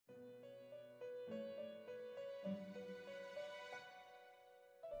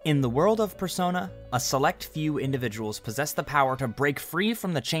In the world of Persona, a select few individuals possess the power to break free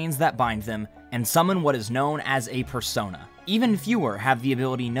from the chains that bind them and summon what is known as a persona. Even fewer have the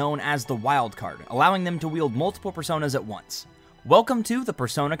ability known as the wild card, allowing them to wield multiple personas at once. Welcome to the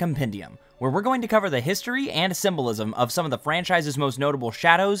Persona Compendium, where we're going to cover the history and symbolism of some of the franchise's most notable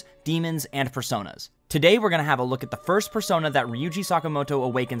shadows, demons, and personas. Today we're going to have a look at the first persona that Ryuji Sakamoto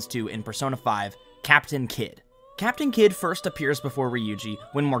awakens to in Persona 5, Captain Kid. Captain Kid first appears before Ryuji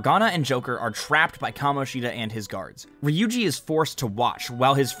when Morgana and Joker are trapped by Kamoshida and his guards. Ryuji is forced to watch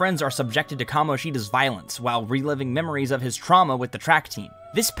while his friends are subjected to Kamoshida's violence while reliving memories of his trauma with the track team.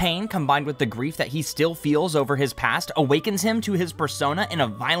 This pain, combined with the grief that he still feels over his past, awakens him to his persona in a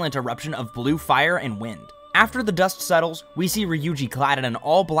violent eruption of blue fire and wind. After the dust settles, we see Ryuji clad in an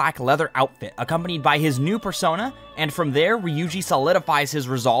all-black leather outfit accompanied by his new persona, and from there Ryuji solidifies his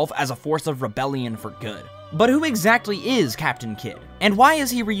resolve as a force of rebellion for good. But who exactly is Captain Kid? And why is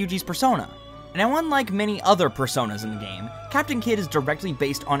he Ryuji's persona? Now, unlike many other personas in the game, Captain Kid is directly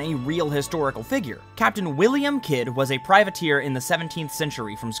based on a real historical figure. Captain William Kidd was a privateer in the 17th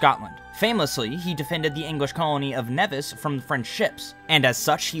century from Scotland. Famously, he defended the English colony of Nevis from French ships, and as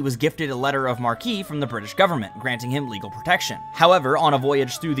such, he was gifted a letter of marque from the British government, granting him legal protection. However, on a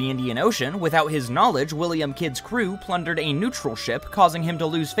voyage through the Indian Ocean, without his knowledge, William Kidd's crew plundered a neutral ship, causing him to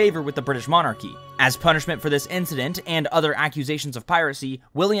lose favor with the British monarchy. As punishment for this incident and other accusations of piracy,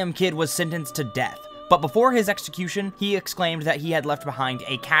 William Kidd was sentenced to death. But before his execution, he exclaimed that he had left behind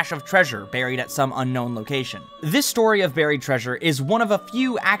a cache of treasure buried at some unknown location. This story of buried treasure is one of a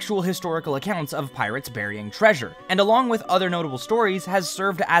few actual historical accounts of pirates burying treasure, and along with other notable stories, has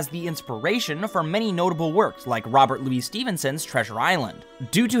served as the inspiration for many notable works like Robert Louis Stevenson's Treasure Island.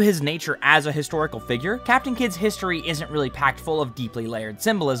 Due to his nature as a historical figure, Captain Kidd's history isn't really packed full of deeply layered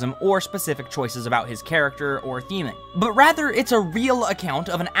symbolism or specific choices about his character or theming, but rather it's a real account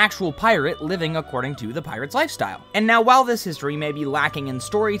of an actual pirate living according to the pirate's lifestyle. And now, while this history may be lacking in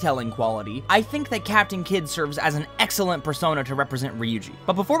storytelling quality, I think that Captain Kid serves as an excellent persona to represent Ryuji.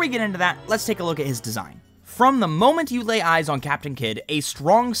 But before we get into that, let's take a look at his design. From the moment you lay eyes on Captain Kid, a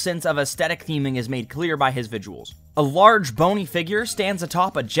strong sense of aesthetic theming is made clear by his visuals. A large, bony figure stands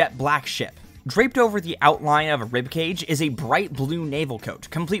atop a jet black ship. Draped over the outline of a ribcage is a bright blue naval coat,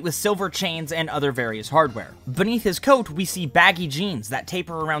 complete with silver chains and other various hardware. Beneath his coat, we see baggy jeans that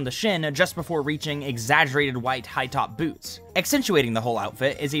taper around the shin just before reaching exaggerated white high-top boots. Accentuating the whole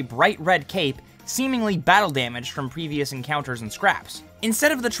outfit is a bright red cape, seemingly battle damaged from previous encounters and scraps.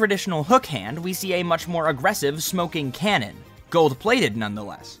 Instead of the traditional hook hand, we see a much more aggressive smoking cannon. Gold-plated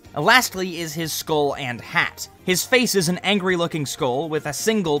nonetheless. Lastly is his skull and hat. His face is an angry-looking skull with a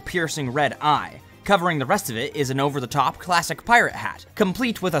single piercing red eye. Covering the rest of it is an over-the-top classic pirate hat,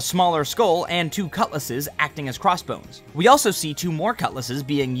 complete with a smaller skull and two cutlasses acting as crossbones. We also see two more cutlasses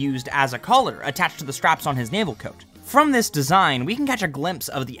being used as a collar attached to the straps on his naval coat. From this design, we can catch a glimpse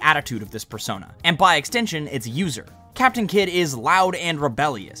of the attitude of this persona, and by extension, its user. Captain Kid is loud and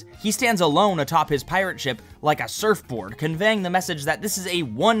rebellious. He stands alone atop his pirate ship like a surfboard, conveying the message that this is a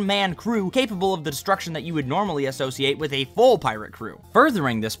one-man crew capable of the destruction that you would normally associate with a full pirate crew.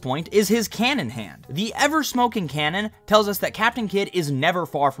 Furthering this point is his cannon hand. The ever-smoking cannon tells us that Captain Kid is never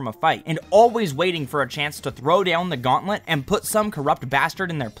far from a fight, and always waiting for a chance to throw down the gauntlet and put some corrupt bastard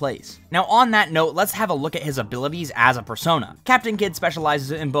in their place. Now, on that note, let's have a look at his abilities as a persona. Captain Kid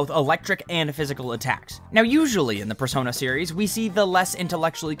specializes in both electric and physical attacks. Now, usually in the Persona series, we see the less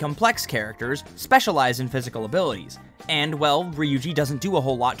intellectually complex characters specialize in physical abilities, and well, Ryuji doesn't do a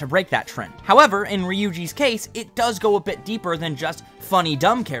whole lot to break that trend. However, in Ryuji's case, it does go a bit deeper than just funny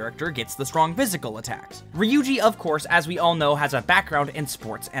dumb character gets the strong physical attacks. Ryuji, of course, as we all know, has a background in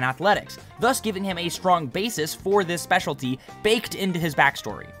sports and athletics, thus giving him a strong basis for this specialty baked into his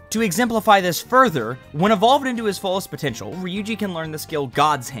backstory. To exemplify this further, when evolved into his fullest potential, Ryuji can learn the skill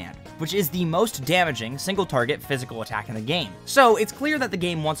God's Hand, which is the most damaging single-target physical attack in the game. So it's clear that the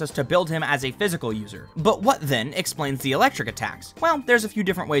game wants us to build him as a physical user. But what then explains the electric attacks? Well, there's a few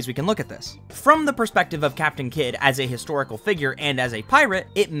different ways we can look at this. From the perspective of Captain Kid as a historical figure and as a pirate,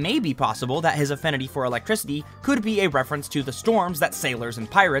 it may be possible that his affinity for electricity could be a reference to the storms that sailors and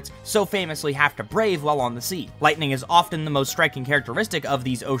pirates so famously have to brave while on the sea. Lightning is often the most striking characteristic of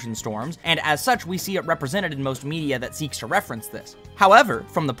these ocean storms, and as such we see it represented in most media that seeks to reference this. However,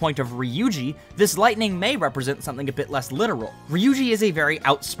 from the point of Ryuji, this lightning may represent something a bit less literal. Ryuji is a very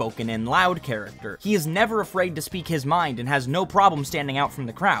outspoken spoken and loud character. He is never afraid to speak his mind and has no problem standing out from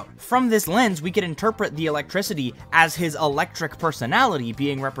the crowd. From this lens, we could interpret the electricity as his electric personality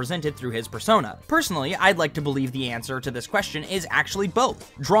being represented through his persona. Personally, I'd like to believe the answer to this question is actually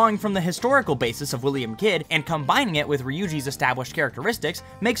both. Drawing from the historical basis of William Kidd and combining it with Ryuji's established characteristics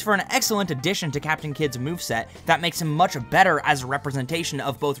makes for an excellent addition to Captain Kidd's moveset that makes him much better as a representation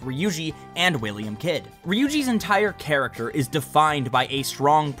of both Ryuji and William Kidd. Ryuji's entire character is defined by a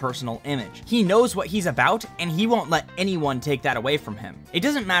strong personal image. He knows what he's about, and he won't let anyone take that away from him. It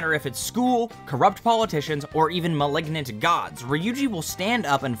doesn't matter if it's school, corrupt politicians, or even malignant gods, Ryuji will stand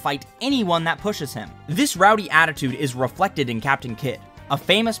up and fight anyone that pushes him. This rowdy attitude is reflected in Captain Kidd, a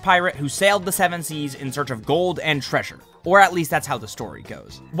famous pirate who sailed the seven seas in search of gold and treasure. Or at least that's how the story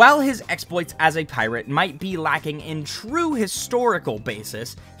goes. While his exploits as a pirate might be lacking in true historical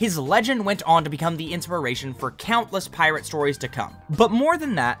basis, his legend went on to become the inspiration for countless pirate stories to come. But more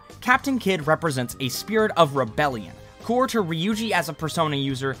than that, Captain Kidd represents a spirit of rebellion, core to Ryuji as a Persona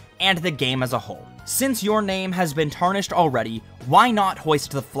user and the game as a whole. Since your name has been tarnished already, why not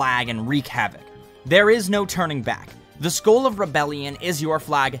hoist the flag and wreak havoc? There is no turning back. The Skull of Rebellion is your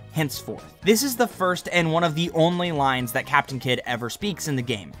flag henceforth. This is the first and one of the only lines that Captain Kidd ever speaks in the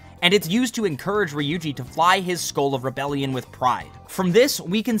game, and it's used to encourage Ryuji to fly his Skull of Rebellion with pride. From this,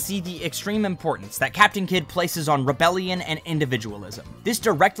 we can see the extreme importance that Captain Kidd places on rebellion and individualism. This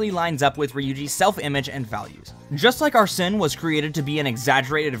directly lines up with Ryuji's self-image and values. Just like Arsene was created to be an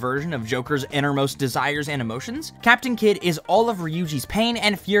exaggerated version of Joker's innermost desires and emotions, Captain Kidd is all of Ryuji's pain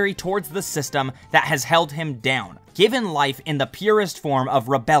and fury towards the system that has held him down, given life in the purest form of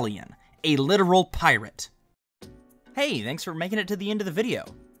rebellion, a literal pirate. Hey, thanks for making it to the end of the video.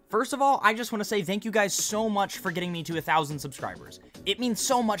 First of all, I just want to say thank you guys so much for getting me to 1,000 subscribers. It means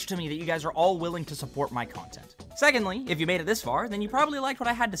so much to me that you guys are all willing to support my content. Secondly, if you made it this far, then you probably liked what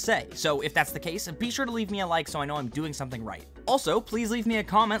I had to say, so if that's the case, be sure to leave me a like so I know I'm doing something right. Also, please leave me a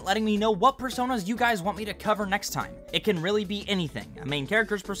comment letting me know what personas you guys want me to cover next time. It can really be anything, a main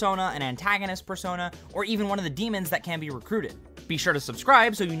character's persona, an antagonist persona, or even one of the demons that can be recruited. Be sure to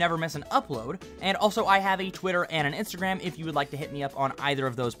subscribe so you never miss an upload, and also I have a Twitter and an Instagram if you would like to hit me up on either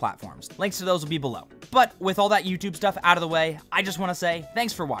of those platforms. Links to those will be below. But with all that YouTube stuff out of the way, I just want to say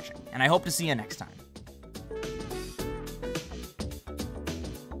thanks for watching, and I hope to see you next time.